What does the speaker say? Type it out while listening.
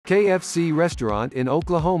KFC restaurant in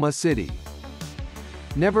Oklahoma City.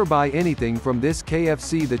 Never buy anything from this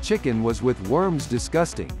KFC. The chicken was with worms.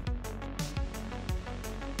 Disgusting.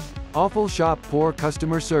 Awful shop, poor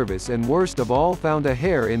customer service, and worst of all, found a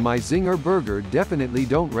hair in my zinger burger. Definitely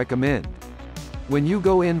don't recommend. When you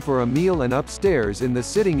go in for a meal and upstairs in the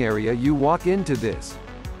sitting area you walk into this.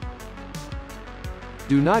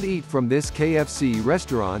 Do not eat from this KFC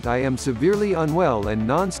restaurant. I am severely unwell and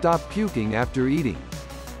non-stop puking after eating.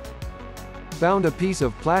 Found a piece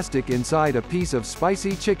of plastic inside a piece of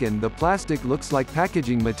spicy chicken. The plastic looks like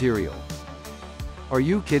packaging material. Are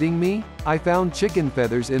you kidding me? I found chicken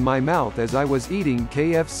feathers in my mouth as I was eating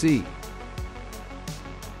KFC.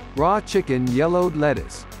 Raw chicken, yellowed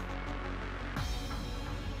lettuce.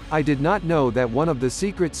 I did not know that one of the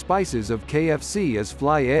secret spices of KFC is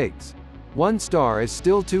fly eggs. 1 star is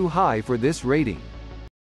still too high for this rating.